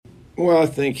Well, I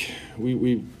think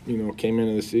we came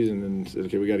into the season and said,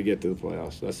 okay, we got to get to the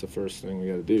playoffs. That's the first thing we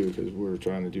got to do because we're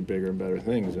trying to do bigger and better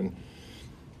things. And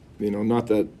not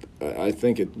that I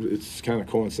think it's kind of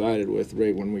coincided with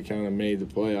right when we kind of made the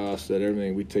playoffs that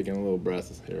everything we've taken a little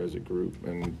breath here as a group,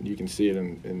 and you can see it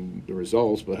in the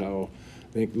results. But how I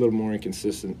think a little more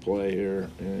inconsistent play here,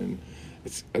 and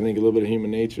it's I think a little bit of human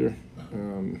nature.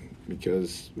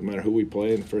 Because no matter who we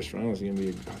play in the first round, it's going to be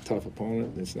a tough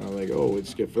opponent. It's not like, oh, we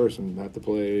just get first and have to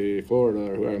play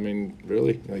Florida or whoever. I mean,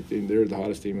 really? Like, they're the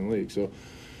hottest team in the league. So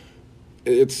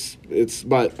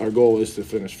but our goal is to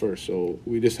finish first. So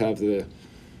we just have to,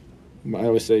 I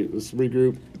always say, let's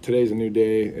regroup. Today's a new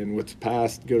day, and what's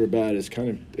past, good or bad, it is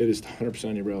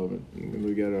 100% irrelevant. And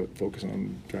we got to focus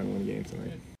on trying to win the game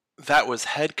tonight. That was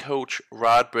head coach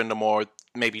Rod Brind'Amour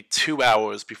maybe 2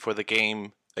 hours before the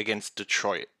game against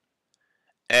Detroit.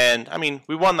 And, I mean,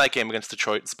 we won that game against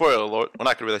Detroit. Spoiler alert, we're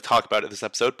not going to really talk about it this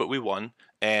episode, but we won.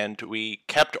 And we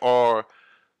kept our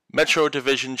Metro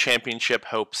Division Championship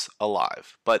hopes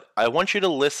alive. But I want you to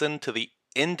listen to the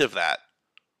end of that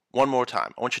one more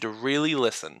time. I want you to really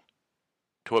listen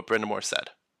to what Brind'Amour said.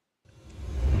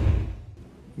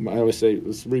 I always say,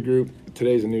 let's regroup.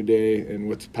 Today's a new day, and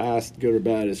what's past, good or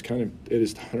bad, it is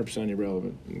 100%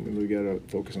 irrelevant. And we got to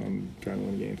focus on trying to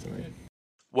win the game tonight.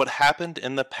 What happened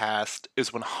in the past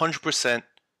is 100%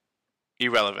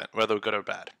 irrelevant, whether good or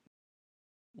bad.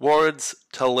 Words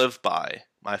to live by,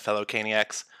 my fellow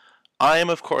Caniacs. I am,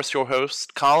 of course, your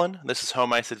host, Colin. This is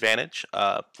Home Ice Advantage.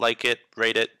 Like it,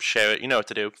 rate it, share it. You know what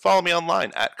to do. Follow me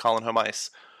online at Colin Home Ice.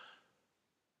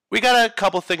 We got a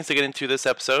couple things to get into this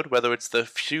episode, whether it's the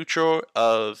future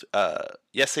of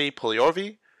Jesse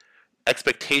Puljujärvi,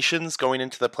 expectations going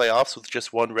into the playoffs with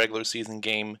just one regular season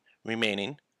game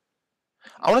remaining.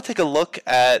 I want to take a look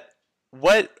at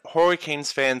what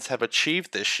Hurricanes fans have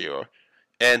achieved this year.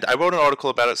 And I wrote an article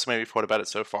about it, so maybe you've heard about it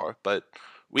so far. But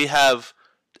we have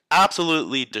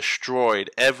absolutely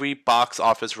destroyed every box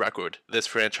office record this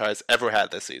franchise ever had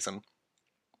this season.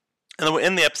 And then we're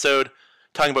in the episode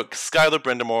talking about Skyler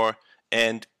Brind'Amour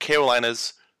and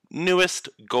Carolina's newest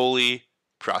goalie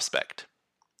prospect.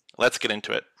 Let's get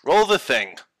into it. Roll the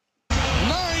thing.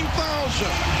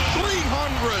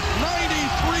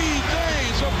 9,393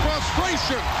 days of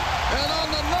frustration, and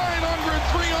on the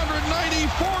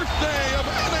 394th day of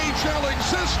NHL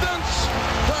existence,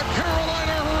 the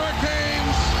Carolina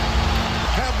Hurricanes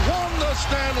have won the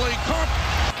Stanley Cup.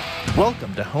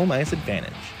 Welcome to Home Ice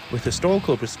Advantage, with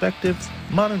historical perspectives,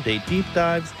 modern-day deep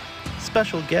dives,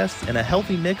 special guests, and a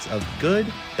healthy mix of good,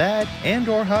 bad,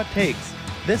 and/or hot takes.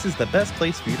 This is the best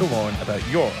place for you to learn about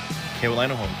your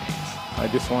Carolina Hurricanes. I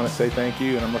just want to say thank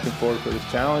you, and I'm looking forward to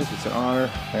this challenge. It's an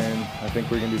honor, and I think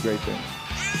we're going to do great things.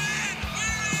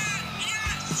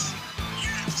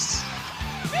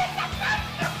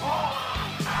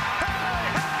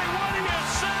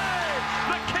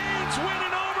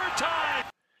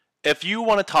 If you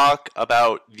want to talk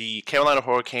about the Carolina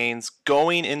Hurricanes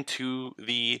going into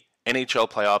the NHL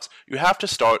playoffs, you have to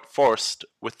start first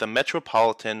with the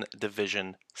Metropolitan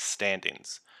Division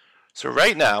standings. So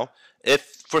right now,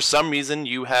 if for some reason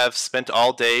you have spent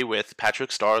all day with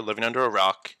Patrick Starr living under a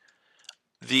rock,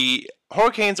 the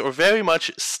Hurricanes are very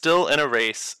much still in a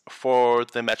race for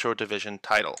the Metro Division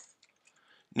title.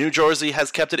 New Jersey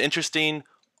has kept it interesting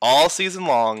all season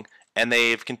long, and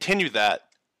they've continued that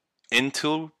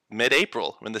into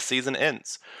mid-April when the season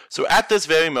ends. So at this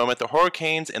very moment, the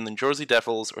Hurricanes and the Jersey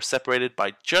Devils are separated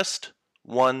by just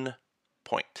 1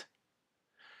 point.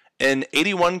 In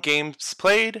 81 games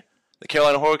played, the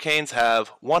Carolina Hurricanes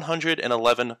have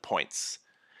 111 points.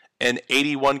 In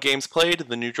 81 games played,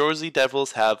 the New Jersey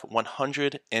Devils have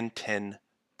 110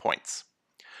 points.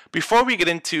 Before we get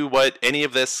into what any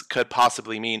of this could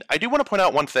possibly mean, I do want to point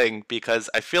out one thing because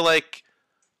I feel like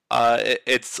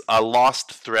it's a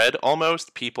lost thread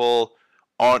almost. People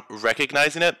aren't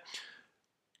recognizing it.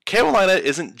 Carolina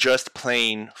isn't just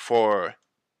playing for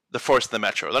the first of the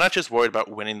Metro. They're not just worried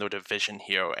about winning their division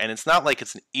here, and it's not like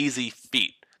it's an easy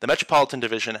feat. The Metropolitan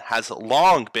Division has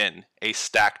long been a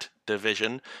stacked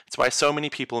division. It's why so many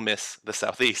people miss the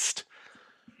Southeast.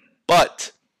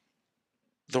 But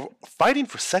they're fighting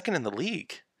for second in the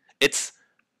league. It's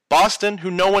Boston,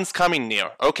 who no one's coming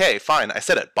near. Okay, fine, I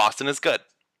said it. Boston is good.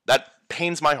 That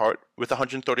pains my heart with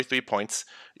 133 points.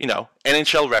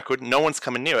 NHL record, no one's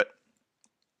coming near it.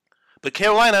 But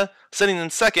Carolina, sitting in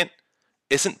second,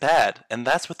 isn't bad, and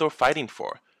that's what they're fighting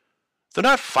for. They're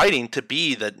not fighting to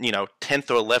be the, 10th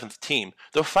or 11th team.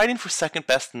 They're fighting for second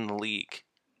best in the league.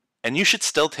 And you should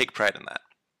still take pride in that.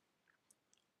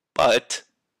 But,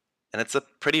 and it's a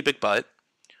pretty big but,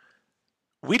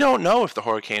 we don't know if the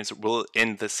Hurricanes will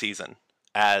end this season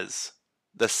as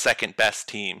the second best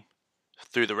team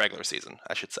through the regular season,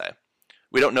 I should say.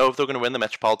 We don't know if they're going to win the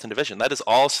Metropolitan Division. That is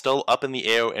all still up in the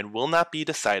air and will not be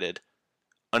decided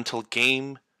until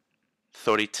Game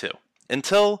 32.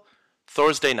 Until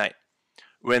Thursday night,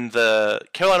 when the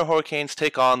Carolina Hurricanes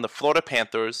take on the Florida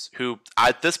Panthers, who,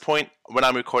 at this point, when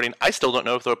I'm recording, I still don't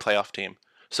know if they're a playoff team.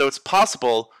 So it's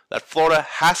possible that Florida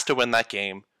has to win that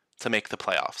game to make the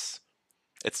playoffs.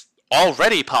 It's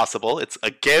already possible. It's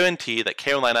a guarantee that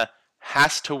Carolina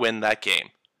has to win that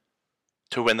game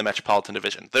to win the Metropolitan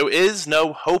Division. There is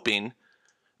no hoping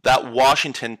that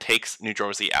Washington takes New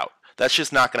Jersey out. That's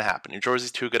just not going to happen. New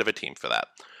Jersey's too good of a team for that.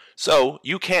 So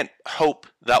you can't hope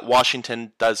that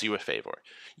Washington does you a favor.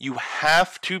 You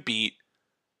have to beat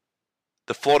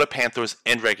the Florida Panthers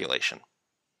in regulation.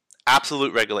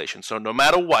 Absolute regulation. So no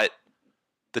matter what,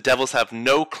 the Devils have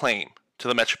no claim to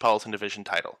the Metropolitan Division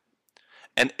title.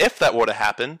 And if that were to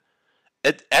happen,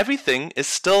 everything is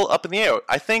still up in the air.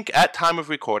 I think at time of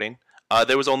recording,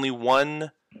 there was only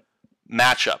one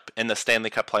matchup in the Stanley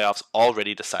Cup playoffs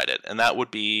already decided, and that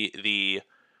would be the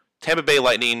Tampa Bay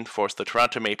Lightning versus the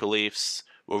Toronto Maple Leafs.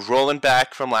 We're rolling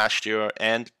back from last year,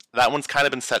 and that one's kind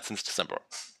of been set since December.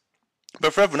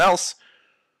 But for everyone else,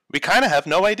 we kind of have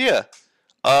no idea.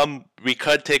 We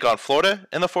could take on Florida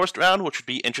in the first round, which would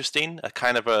be interesting, a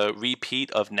kind of a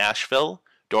repeat of Nashville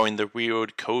during the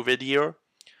weird COVID year.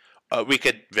 We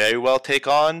could very well take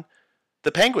on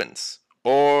the Penguins,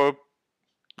 or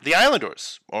the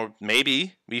Islanders, or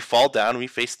maybe we fall down and we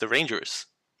face the Rangers.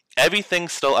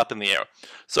 Everything's still up in the air.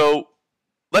 So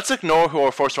let's ignore who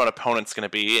our first round opponent's going to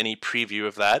be, any preview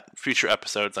of that, future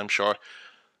episodes, I'm sure,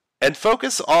 and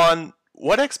focus on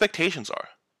what expectations are.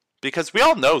 Because we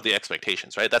all know the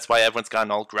expectations, right? That's why everyone's gotten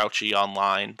all grouchy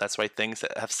online. That's why things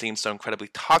have seemed so incredibly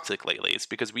toxic lately. It's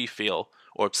because we feel,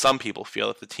 or some people feel,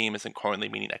 that the team isn't currently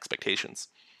meeting expectations.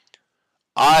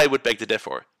 I would beg to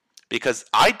differ, because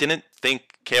I didn't think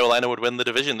Carolina would win the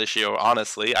division this year,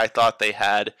 honestly. I thought they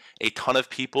had a ton of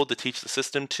people to teach the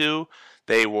system to.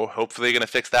 They were hopefully going to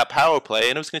fix that power play,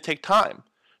 and it was going to take time.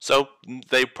 So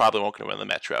they probably weren't going to win the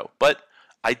Metro. But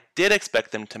I did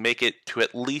expect them to make it to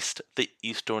at least the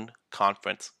Eastern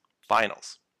Conference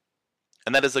Finals.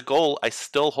 And that is a goal I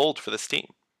still hold for this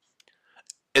team.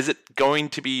 Is it going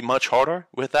to be much harder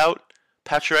without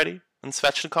Pacioretty and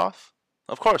Svechnikov?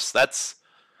 Of course, that's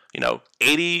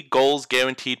 80 goals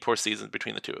guaranteed per season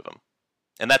between the two of them.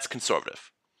 And that's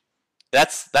conservative.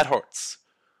 That hurts.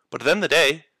 But at the end of the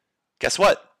day, guess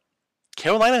what?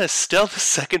 Carolina is still the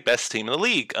second best team in the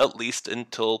league, at least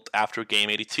until after Game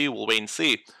 82. We'll wait and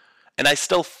see. And I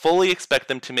still fully expect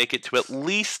them to make it to at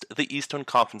least the Eastern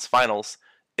Conference Finals,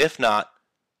 if not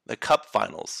the Cup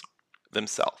Finals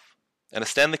themselves. And a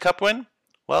Stanley Cup win?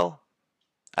 Well,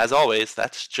 as always,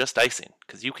 that's just icing,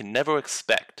 because you can never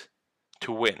expect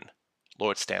to win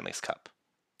Lord Stanley's Cup.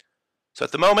 So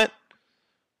at the moment,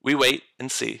 we wait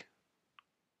and see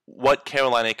what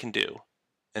Carolina can do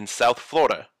in South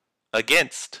Florida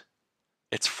against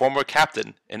its former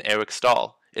captain in Eric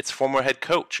Stahl, its former head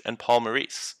coach in Paul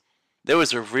Maurice. There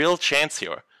is a real chance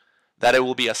here that it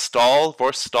will be a Stahl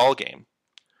versus Stahl game,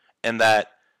 and that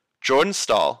Jordan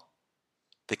Stahl,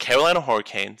 the Carolina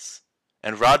Hurricanes,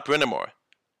 and Rod Brind'Amour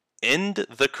end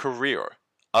the career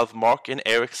of Mark and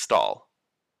Eric Stahl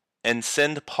and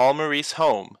send Paul Maurice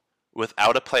home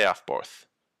without a playoff berth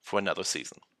for another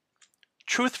season.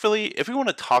 Truthfully, if we want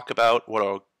to talk about what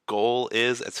our goal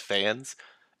is as fans,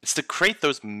 it's to create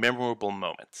those memorable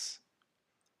moments.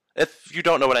 If you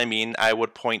don't know what I mean, I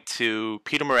would point to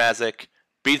Peter Mrazek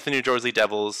beats the New Jersey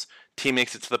Devils, team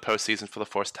makes it to the postseason for the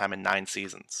first time in 9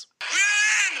 seasons. We're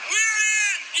in!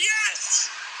 Yes!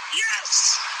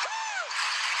 Yes!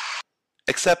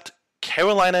 Except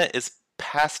Carolina is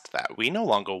past that. We no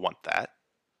longer want that.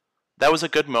 That was a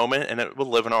good moment and it will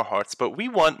live in our hearts, but we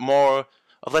want more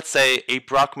of, let's say, a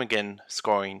Brock McGinn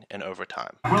scoring in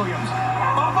overtime. Williams. They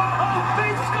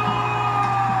score!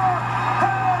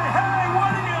 Hey,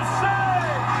 what do you say?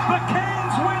 The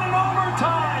Canes win in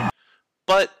overtime!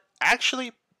 But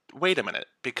actually, wait a minute,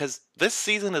 because this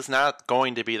season is not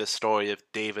going to be the story of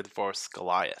David versus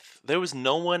Goliath. There was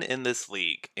no one in this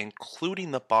league,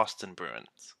 including the Boston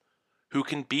Bruins, who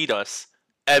can beat us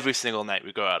every single night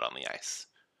we go out on the ice.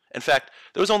 In fact,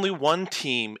 there was only one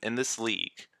team in this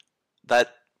league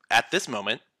that, at this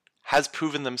moment, has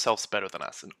proven themselves better than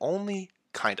us, and only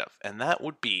kind of, and that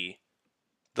would be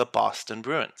the Boston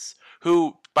Bruins,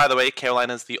 who, by the way,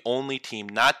 Carolina is the only team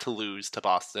not to lose to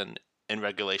Boston in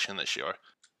regulation this year.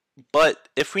 But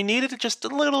if we needed just a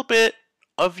little bit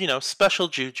of, special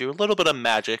juju, a little bit of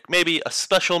magic, maybe a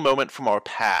special moment from our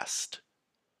past,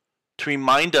 to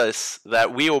remind us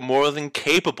that we are more than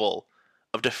capable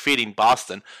of defeating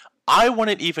Boston, I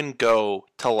wouldn't even go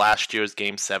to last year's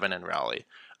Game 7 in Raleigh.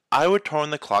 I would turn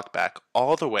the clock back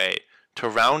all the way to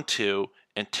round 2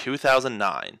 in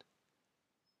 2009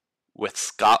 with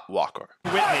Scott Walker.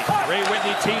 Ray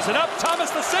Whitney tees it up. Thomas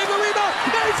the save, the rebound.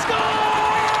 They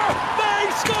score!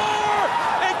 They score!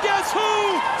 And guess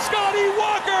who? Scotty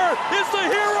Walker is the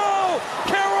hero.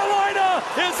 Carolina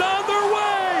is on their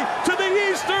way to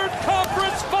the Eastern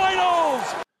Conference Finals.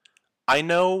 I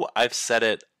know I've said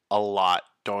it a lot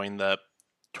during the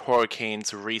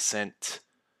Hurricanes' recent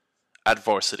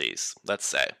adversities, let's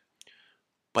say.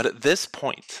 But at this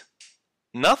point,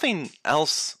 nothing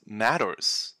else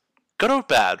matters. Good or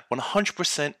bad,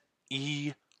 100%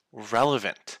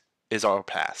 irrelevant is our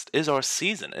past, is our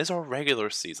season, is our regular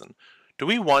season. Do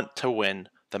we want to win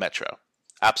the Metro?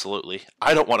 Absolutely.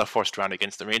 I don't want a first round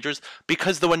against the Rangers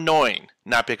because they're annoying,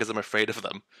 not because I'm afraid of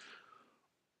them.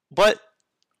 But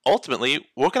ultimately,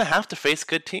 we're going to have to face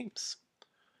good teams.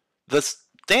 The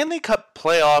Stanley Cup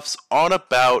playoffs aren't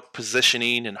about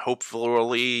positioning and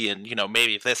hopefully, and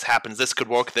maybe if this happens, this could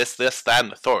work, this, that,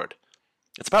 and the third.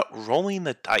 It's about rolling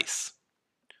the dice.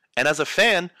 And as a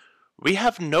fan, we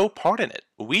have no part in it.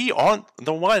 We aren't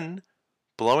the one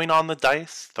blowing on the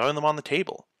dice, throwing them on the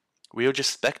table. We are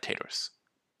just spectators.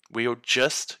 We are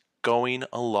just going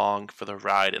along for the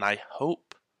ride. And I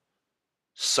hope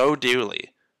so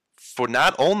dearly for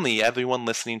not only everyone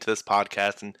listening to this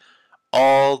podcast and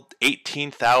all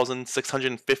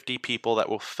 18,650 people that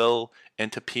will fill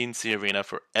into PNC Arena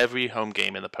for every home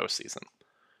game in the postseason,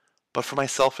 but for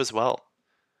myself as well,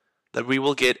 that we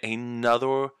will get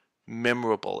another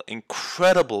memorable,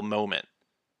 incredible moment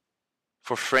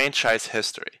for franchise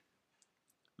history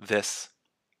this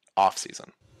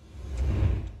offseason.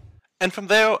 And from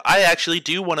there, I actually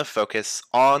do want to focus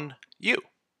on you,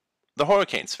 the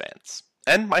Hurricanes fans,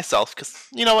 and myself, because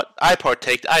you know what? I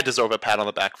partaked. I deserve a pat on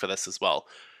the back for this as well.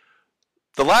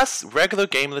 The last regular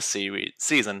game of the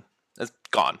season is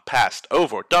gone, passed,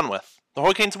 over, done with. The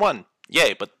Hurricanes won.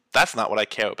 Yay, but that's not what I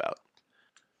care about.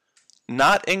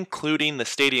 Not including the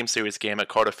Stadium Series game at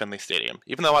Carter Finley Stadium,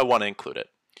 even though I want to include it.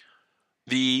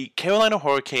 The Carolina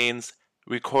Hurricanes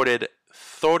recorded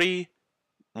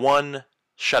 31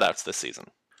 shutouts this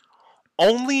season.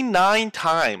 Only 9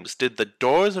 times did the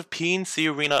doors of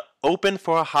PNC Arena open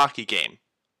for a hockey game,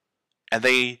 and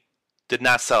they did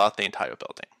not sell out the entire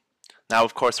building. Now,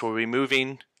 of course, we're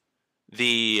removing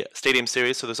the Stadium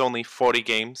Series, so there's only 40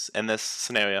 games in this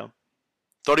scenario.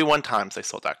 31 times they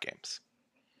sold out games.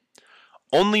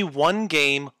 Only one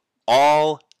game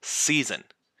all season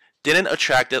didn't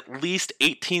attract at least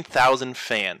 18,000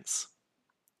 fans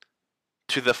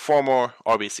to the former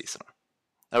RBC Center.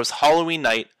 That was Halloween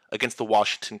night against the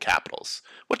Washington Capitals,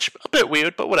 which a bit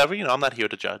weird, but whatever, I'm not here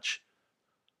to judge.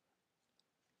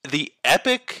 The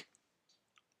epic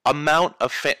amount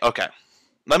of okay,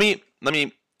 I'm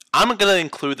going to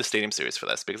include the Stadium Series for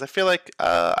this because I feel like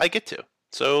I get to,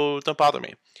 so don't bother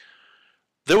me.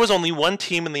 There was only one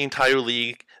team in the entire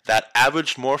league that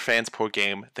averaged more fans per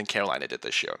game than Carolina did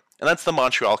this year, and that's the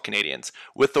Montreal Canadiens,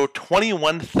 with their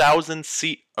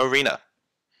 21,000-seat arena.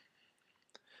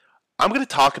 I'm going to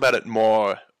talk about it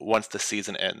more once the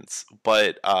season ends,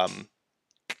 but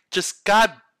just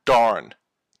god darn,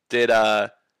 did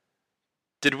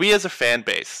we as a fan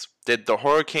base, did the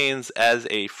Hurricanes as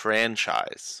a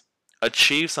franchise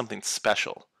achieve something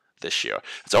special this year?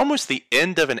 It's almost the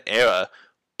end of an era,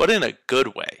 but in a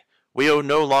good way. We are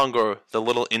no longer the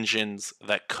little engines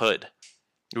that could.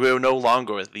 We are no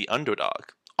longer the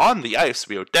underdog. On the ice,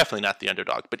 we are definitely not the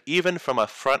underdog, but even from a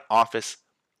front office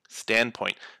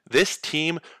standpoint, this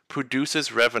team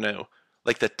produces revenue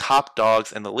like the top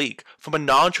dogs in the league from a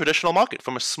non-traditional market,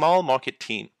 from a small market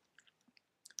team.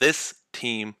 This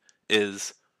team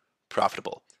is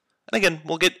profitable. And again,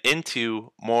 we'll get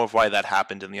into more of why that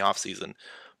happened in the offseason.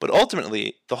 But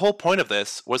ultimately, the whole point of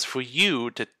this was for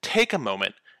you to take a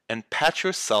moment and pat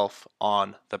yourself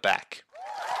on the back.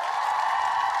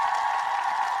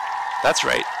 That's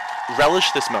right.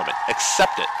 Relish this moment.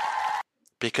 Accept it.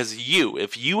 Because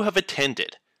if you have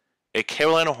attended a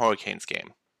Carolina Hurricanes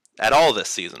game at all this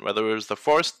season, whether it was the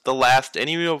first, the last,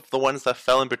 any of the ones that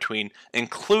fell in between,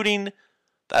 including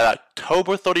that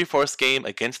October 31st game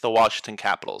against the Washington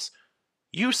Capitals,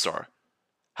 you, sir,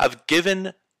 have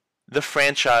given the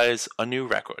franchise a new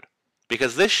record.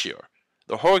 Because this year,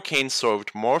 the Hurricanes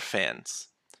served more fans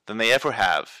than they ever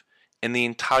have in the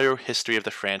entire history of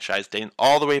the franchise, dating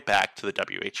all the way back to the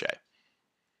WHA.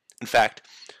 In fact,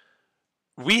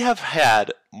 we have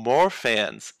had more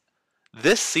fans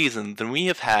this season than we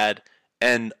have had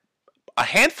in a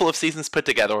handful of seasons put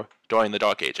together during the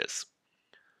Dark Ages.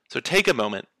 So take a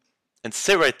moment and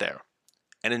sit right there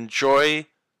and enjoy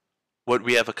what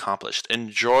we have accomplished.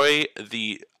 Enjoy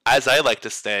the, as I like to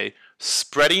say,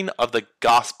 spreading of the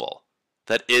gospel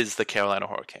that is the Carolina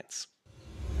Hurricanes.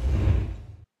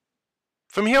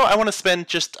 From here, I want to spend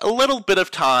just a little bit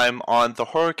of time on the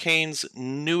Hurricanes'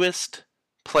 newest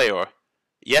player,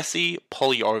 Jesse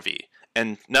Puljujärvi.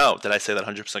 And no, did I say that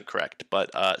 100% correct?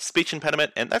 But speech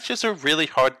impediment, and that's just a really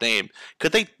hard name.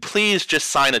 Could they please just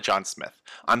sign a John Smith?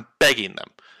 I'm begging them.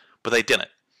 But they didn't.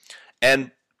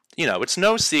 And, you know, it's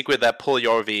no secret that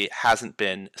Puljujärvi hasn't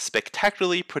been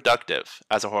spectacularly productive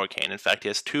as a Hurricane. In fact, he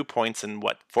has 2 points in,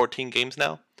 14 games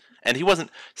now? And he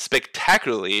wasn't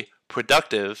spectacularly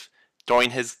productive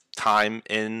during his time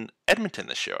in Edmonton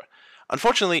this year.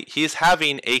 Unfortunately, he is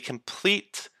having a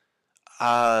complete,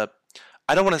 I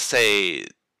don't want to say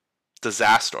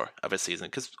disaster of a season,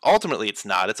 because ultimately it's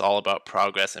not. It's all about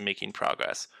progress and making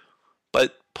progress.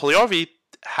 But Puljujärvi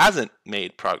hasn't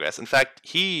made progress. In fact,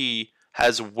 he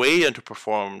has way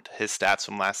underperformed his stats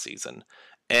from last season.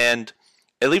 And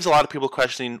it leaves a lot of people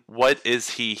questioning, what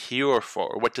is he here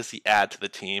for? What does he add to the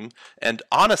team? And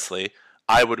honestly,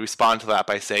 I would respond to that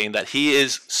by saying that he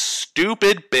is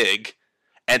stupid big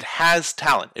and has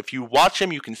talent. If you watch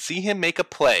him, you can see him make a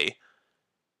play,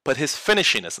 but his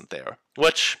finishing isn't there.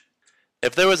 Which,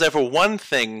 if there was ever one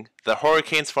thing the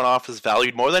Hurricanes front office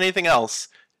valued more than anything else,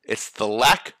 it's the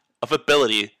lack of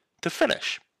ability to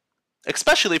finish.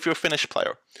 Especially if you're a Finnish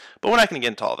player. But we're not going to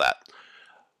get into all that.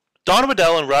 Don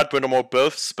Waddell and Rod Brind'Amour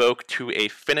both spoke to a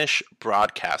Finnish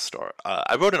broadcaster.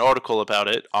 I wrote an article about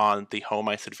it on the Home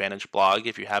Ice Advantage blog.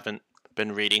 If you haven't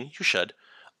been reading, you should.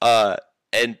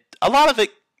 And a lot of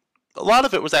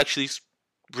it was actually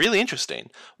really interesting.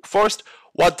 First,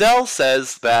 Waddell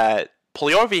says that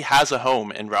Puljujärvi has a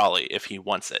home in Raleigh if he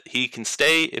wants it. He can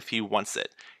stay if he wants it.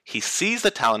 He sees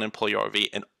the talent in Puljujärvi,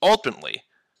 and ultimately,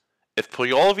 if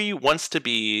Puljujärvi wants to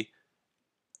be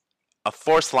a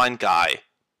force line guy,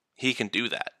 he can do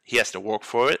that. He has to work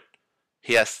for it.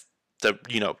 He has to,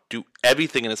 do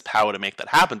everything in his power to make that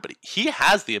happen. But he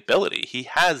has the ability. He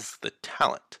has the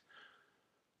talent.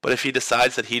 But if he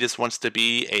decides that he just wants to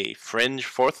be a fringe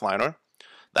fourth liner,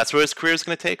 that's where his career is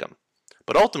going to take him.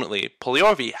 But ultimately,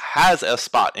 Puljujärvi has a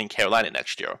spot in Carolina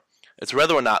next year. It's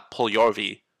whether or not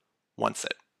Puljujärvi wants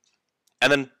it.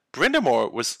 And then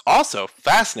Brind'Amour was also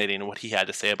fascinating in what he had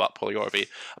to say about Puljujärvi,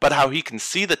 about how he can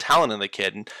see the talent in the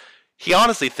kid. And he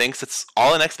honestly thinks it's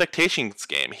all an expectations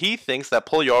game. He thinks that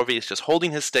Puljujärvi is just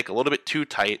holding his stick a little bit too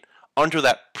tight under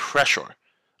that pressure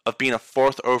of being a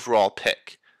 4th overall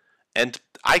pick. And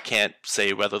I can't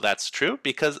say whether that's true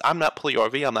because I'm not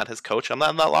Puljujärvi, I'm not his coach, I'm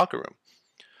not in that locker room.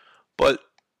 But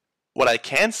what I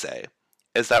can say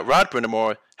is that Rod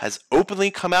Brind'Amour has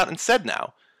openly come out and said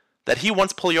now that he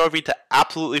wants Puljujärvi to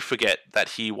absolutely forget that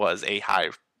he was a high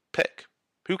pick.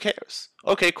 Who cares?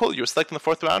 Okay, cool, you were selected in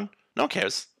the 4th round? No one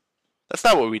cares. That's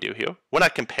not what we do here. We're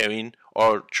not comparing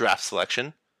our draft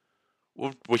selection.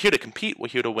 We're here to compete. We're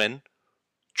here to win.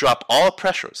 Drop all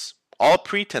pressures, all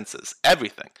pretenses,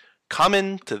 everything. Come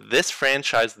into this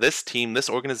franchise, this team, this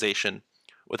organization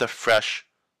with a fresh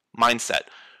mindset,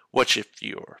 which, if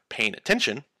you're paying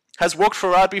attention, has worked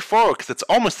for Rod before because it's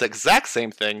almost the exact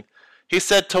same thing he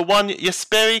said to one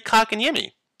Jesperi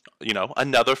Kotkaniemi,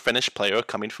 another Finnish player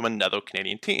coming from another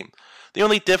Canadian team. The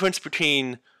only difference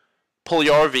between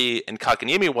Puljujärvi and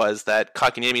Kotkaniemi was that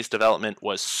Kotkaniemi's development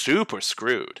was super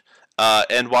screwed.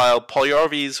 And while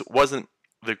Puljujärvi's wasn't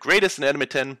the greatest in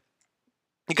Edmonton,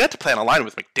 he got to play on a line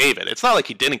with McDavid. It's not like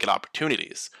he didn't get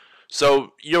opportunities.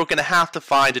 So you're going to have to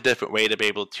find a different way to be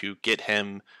able to get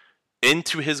him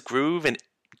into his groove and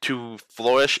to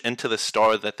flourish into the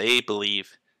star that they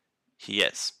believe he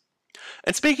is.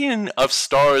 And speaking of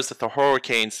stars that the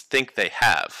Hurricanes think they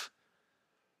have,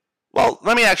 well,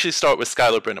 let me actually start with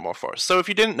Skyler Brind'Amour first. So if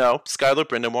you didn't know, Skyler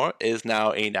Brind'Amour is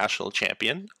now a national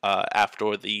champion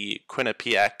after the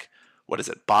Quinnipiac,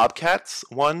 Bobcats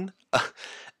won.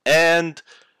 And,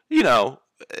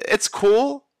 it's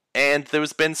cool. And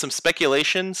there's been some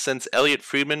speculation since Elliot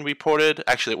Friedman reported.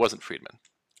 Actually, it wasn't Friedman.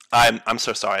 I'm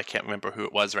so sorry. I can't remember who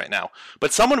it was right now.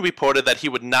 But someone reported that he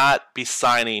would not be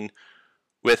signing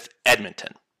with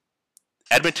Edmonton.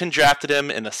 Edmonton drafted him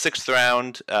in the 6th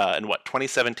round in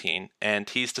 2017, and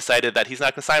he's decided that he's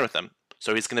not going to sign with them.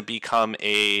 So he's going to become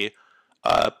a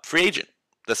free agent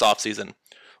this offseason,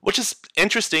 which is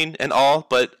interesting and all,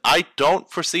 but I don't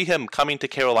foresee him coming to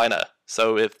Carolina.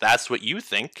 So if that's what you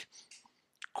think,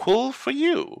 cool for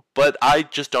you. But I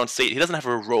just don't see it. He doesn't have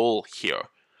a role here.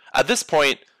 At this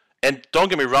point, and don't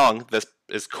get me wrong, this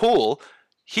is cool,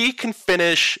 he can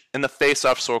finish in the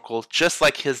face-off circle just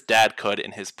like his dad could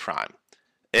in his prime.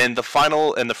 In the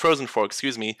Frozen Four,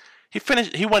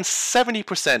 he won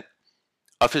 70%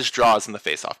 of his draws in the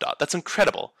faceoff dot. That's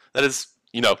incredible. That is,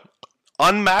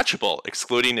 unmatchable,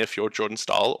 excluding if you're Jordan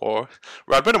Staal or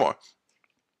Rod Brind'Amour.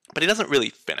 But he doesn't really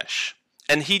finish.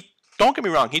 And don't get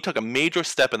me wrong, he took a major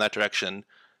step in that direction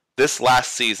this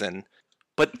last season.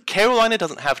 But Carolina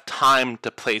doesn't have time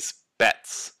to place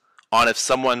bets on if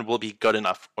someone will be good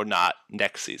enough or not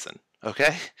next season.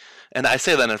 Okay? And I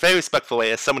say that in a very respectful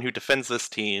way as someone who defends this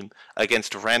team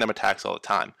against random attacks all the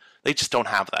time. They just don't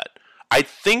have that. I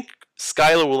think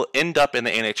Skyler will end up in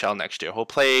the NHL next year. He'll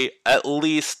play at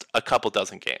least a couple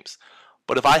dozen games.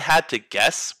 But if I had to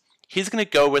guess, he's going to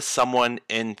go with someone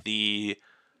in the,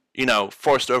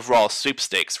 first overall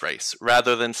sweepstakes race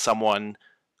rather than someone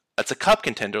that's a cup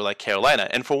contender like Carolina.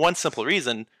 And for one simple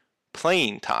reason,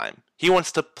 playing time. He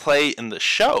wants to play in the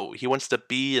show. He wants to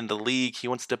be in the league. He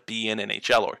wants to be an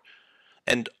NHLer.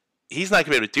 And he's not going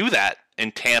to be able to do that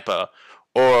in Tampa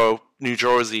or New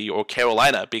Jersey or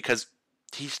Carolina because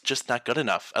he's just not good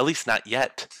enough, at least not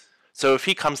yet. So if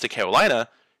he comes to Carolina,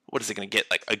 what is he going to get,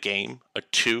 like a game, a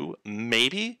 2,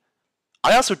 maybe?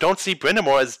 I also don't see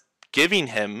Brind'Amour as giving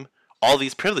him all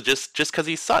these privileges just because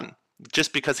he's son.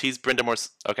 Just because he's Brind'Amour's...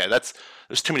 Okay,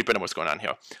 there's too many Brind'Amours going on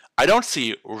here. I don't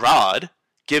see Rod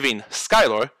giving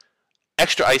Skyler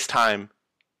extra ice time,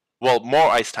 well, more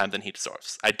ice time than he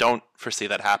deserves. I don't foresee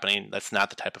that happening. That's not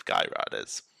the type of guy Rod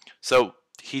is. So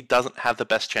he doesn't have the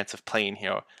best chance of playing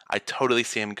here. I totally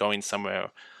see him going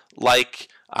somewhere like,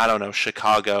 I don't know,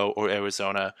 Chicago or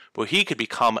Arizona, where he could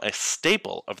become a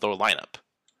staple of their lineup.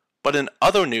 But in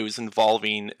other news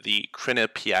involving the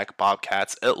Quinnipiac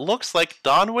Bobcats, it looks like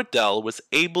Don Waddell was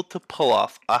able to pull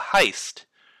off a heist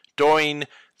during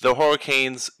the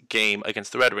Hurricanes game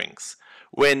against the Red Wings,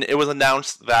 when it was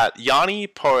announced that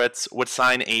Yaniv Perets would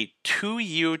sign a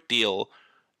 2-year deal,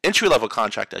 entry-level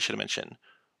contract I should mention,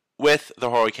 with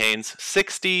the Hurricanes,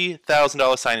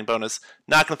 $60,000 signing bonus.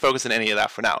 Not going to focus on any of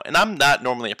that for now. And I'm not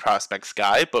normally a prospects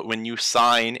guy, but when you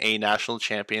sign a national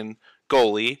champion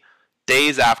goalie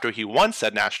days after he won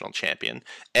said national champion,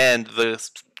 and the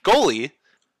goalie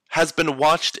has been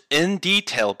watched in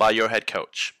detail by your head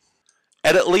coach,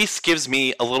 it at least gives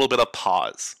me a little bit of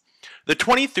pause. The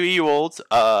 23-year-old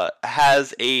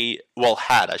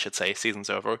season's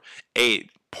over, a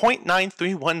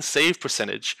 .931 save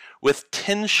percentage with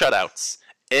 10 shutouts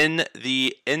in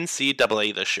the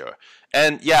NCAA this year.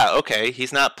 And yeah, okay,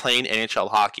 he's not playing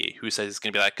NHL hockey. Who says he's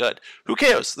going to be that good? Who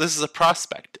cares? This is a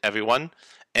prospect, everyone.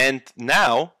 And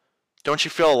now, don't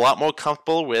you feel a lot more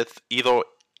comfortable with either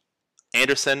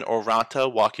Anderson or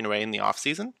Ranta walking away in the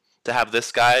offseason to have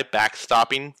this guy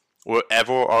backstopping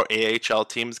wherever our AHL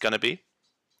team is going to be?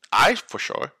 I, for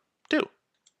sure, do.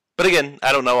 But again,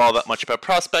 I don't know all that much about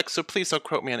prospects, so please don't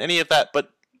quote me on any of that,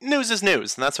 but news is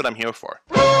news, and that's what I'm here for.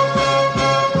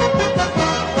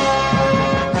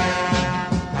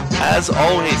 As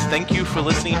always, thank you for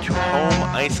listening to Home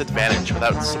Ice Advantage.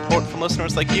 Without support from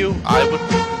listeners like you, I would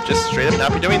just straight up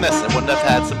not be doing this and wouldn't have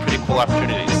had some pretty cool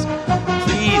opportunities.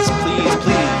 Please, please,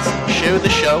 please share the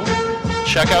show.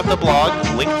 Check out the blog,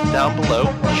 linked down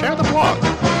below. Share the blog.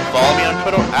 Follow me on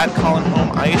Twitter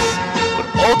 @ColinHomeIce. But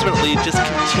ultimately, just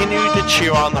continue to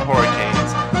cheer on the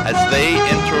Hurricanes as they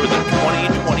enter the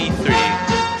 2023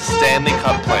 Stanley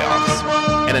Cup playoffs.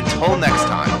 And until next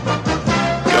time,